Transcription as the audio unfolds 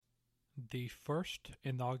The first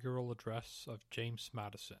inaugural address of James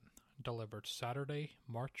Madison, delivered Saturday,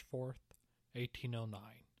 March 4th, 1809.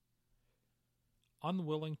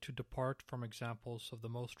 Unwilling to depart from examples of the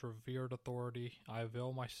most revered authority, I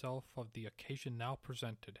avail myself of the occasion now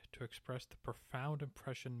presented to express the profound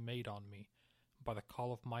impression made on me by the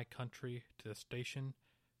call of my country to the station,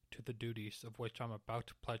 to the duties of which I am about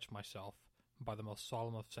to pledge myself by the most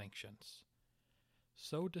solemn of sanctions.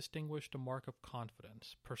 So distinguished a mark of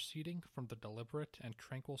confidence, proceeding from the deliberate and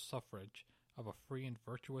tranquil suffrage of a free and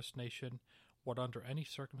virtuous nation, would under any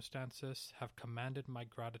circumstances have commanded my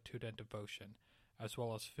gratitude and devotion, as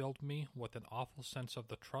well as filled me with an awful sense of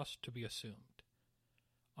the trust to be assumed.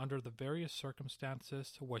 Under the various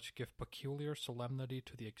circumstances which give peculiar solemnity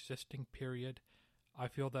to the existing period, I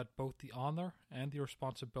feel that both the honor and the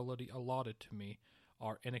responsibility allotted to me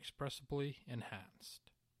are inexpressibly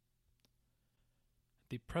enhanced.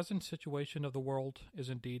 The present situation of the world is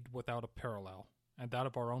indeed without a parallel, and that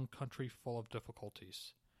of our own country full of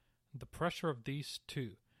difficulties. The pressure of these,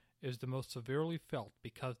 too, is the most severely felt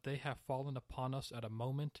because they have fallen upon us at a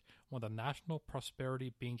moment when the national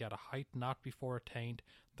prosperity being at a height not before attained,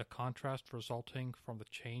 the contrast resulting from the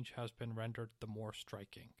change has been rendered the more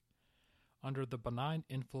striking. Under the benign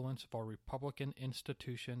influence of our republican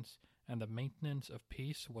institutions and the maintenance of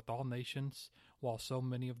peace with all nations, while so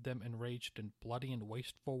many of them enraged in bloody and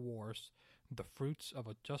wasteful wars, the fruits of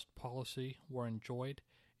a just policy were enjoyed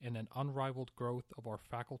in an unrivaled growth of our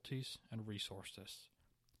faculties and resources.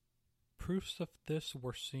 Proofs of this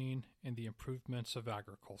were seen in the improvements of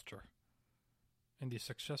agriculture, in the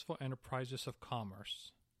successful enterprises of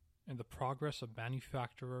commerce, in the progress of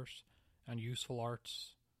manufacturers and useful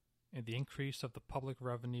arts, in the increase of the public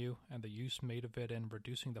revenue and the use made of it in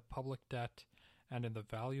reducing the public debt, and in the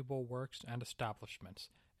valuable works and establishments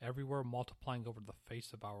everywhere multiplying over the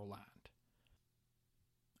face of our land.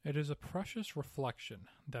 It is a precious reflection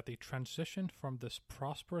that the transition from this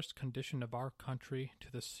prosperous condition of our country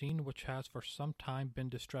to the scene which has for some time been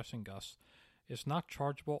distressing us is not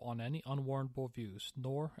chargeable on any unwarrantable views,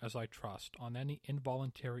 nor, as I trust, on any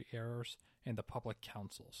involuntary errors in the public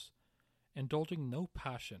councils. Indulging no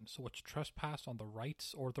passions which trespass on the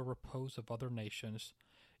rights or the repose of other nations,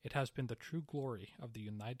 it has been the true glory of the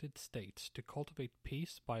United States to cultivate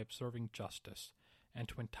peace by observing justice, and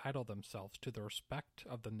to entitle themselves to the respect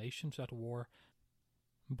of the nations at war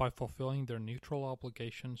by fulfilling their neutral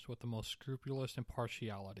obligations with the most scrupulous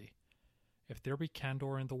impartiality. If there be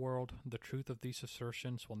candor in the world, the truth of these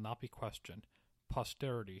assertions will not be questioned.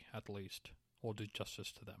 Posterity, at least, will do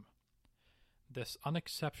justice to them. This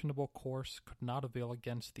unexceptionable course could not avail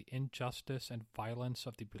against the injustice and violence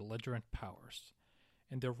of the belligerent powers.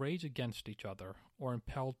 In their rage against each other, or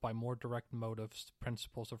impelled by more direct motives,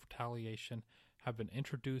 principles of retaliation have been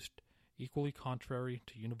introduced equally contrary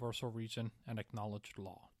to universal reason and acknowledged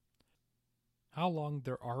law. How long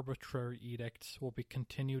their arbitrary edicts will be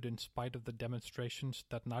continued in spite of the demonstrations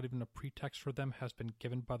that not even a pretext for them has been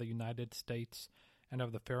given by the United States, and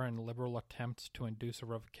of the fair and liberal attempts to induce a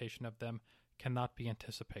revocation of them, cannot be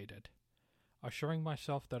anticipated. Assuring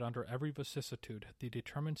myself that under every vicissitude the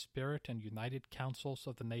determined spirit and united counsels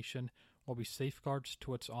of the nation will be safeguards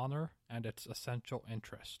to its honor and its essential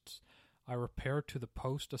interests, I repair to the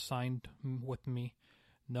post assigned with me,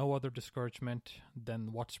 no other discouragement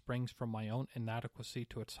than what springs from my own inadequacy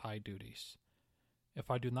to its high duties. If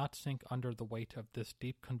I do not sink under the weight of this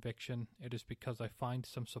deep conviction, it is because I find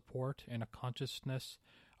some support in a consciousness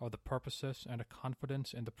of the purposes and a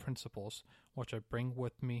confidence in the principles which I bring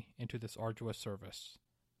with me into this arduous service.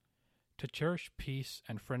 To cherish peace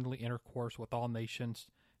and friendly intercourse with all nations,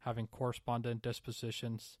 having correspondent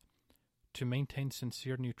dispositions, to maintain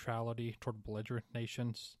sincere neutrality toward belligerent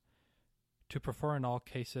nations, to prefer in all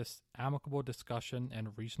cases amicable discussion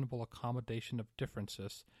and reasonable accommodation of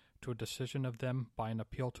differences to a decision of them by an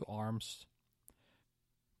appeal to arms,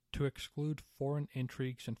 to exclude foreign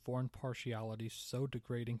intrigues and foreign partialities so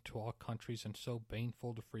degrading to all countries and so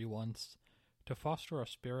baneful to free ones, to foster a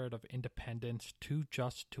spirit of independence too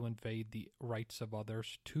just to invade the rights of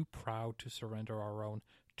others, too proud to surrender our own,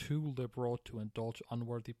 too liberal to indulge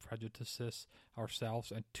unworthy prejudices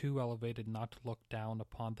ourselves, and too elevated not to look down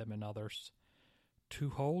upon them in others, to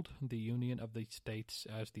hold the union of the states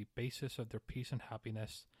as the basis of their peace and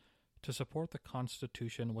happiness, to support the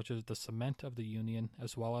Constitution which is the cement of the Union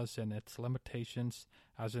as well as in its limitations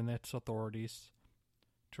as in its authorities,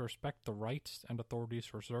 to respect the rights and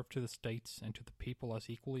authorities reserved to the states and to the people as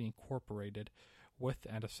equally incorporated with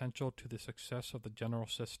and essential to the success of the general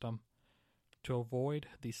system, to avoid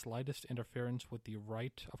the slightest interference with the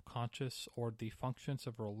right of conscience or the functions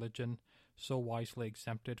of religion so wisely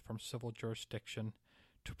exempted from civil jurisdiction,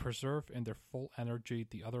 to preserve in their full energy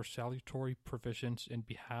the other salutary provisions in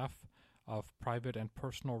behalf of private and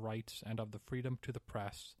personal rights and of the freedom to the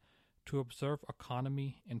press, to observe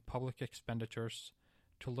economy in public expenditures,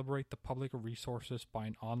 to liberate the public resources by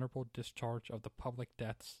an honorable discharge of the public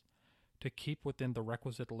debts, to keep within the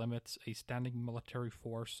requisite limits a standing military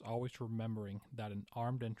force, always remembering that an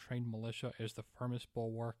armed and trained militia is the firmest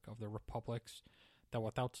bulwark of the republics, that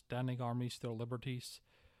without standing armies their liberties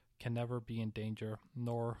can never be in danger,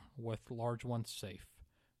 nor with large ones safe,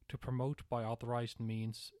 to promote by authorized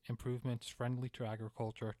means improvements friendly to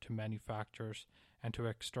agriculture, to manufactures, and to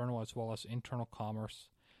external as well as internal commerce,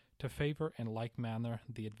 to favor in like manner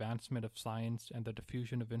the advancement of science and the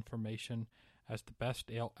diffusion of information as the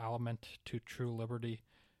best aliment to true liberty,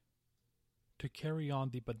 to carry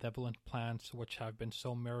on the benevolent plans which have been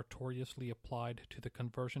so meritoriously applied to the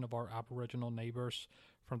conversion of our aboriginal neighbors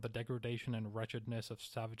from the degradation and wretchedness of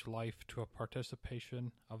savage life to a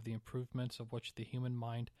participation of the improvements of which the human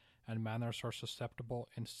mind and manners are susceptible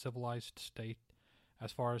in civilized state,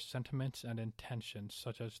 as far as sentiments and intentions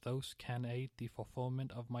such as those can aid the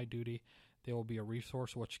fulfillment of my duty, they will be a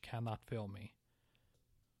resource which cannot fail me.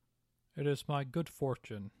 It is my good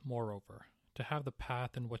fortune, moreover, to have the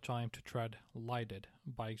path in which I am to tread lighted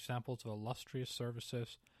by examples of illustrious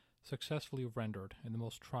services successfully rendered in the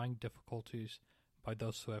most trying difficulties by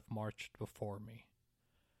those who have marched before me.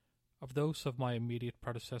 Of those of my immediate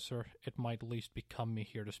predecessor it might least become me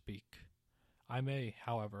here to speak. I may,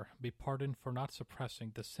 however, be pardoned for not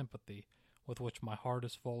suppressing the sympathy with which my heart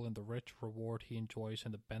is full in the rich reward he enjoys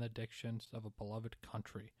in the benedictions of a beloved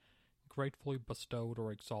country, gratefully bestowed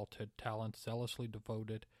or exalted talent zealously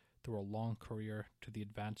devoted through a long career to the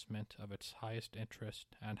advancement of its highest interest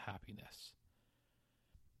and happiness.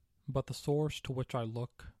 But the source to which I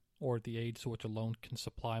look, or the aids which alone can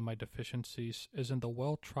supply my deficiencies, is in the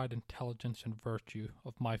well-tried intelligence and virtue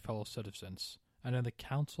of my fellow citizens, and in the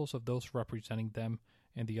counsels of those representing them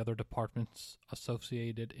in the other departments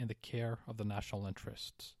associated in the care of the national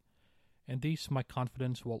interests. In these my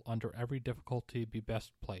confidence will under every difficulty be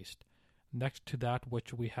best placed, next to that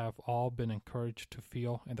which we have all been encouraged to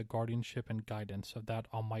feel in the guardianship and guidance of that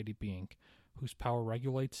Almighty Being, whose power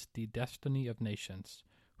regulates the destiny of nations,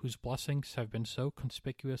 whose blessings have been so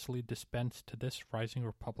conspicuously dispensed to this rising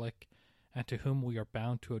republic, and to whom we are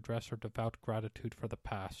bound to address our devout gratitude for the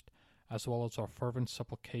past, as well as our fervent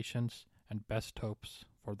supplications and best hopes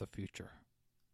for the future.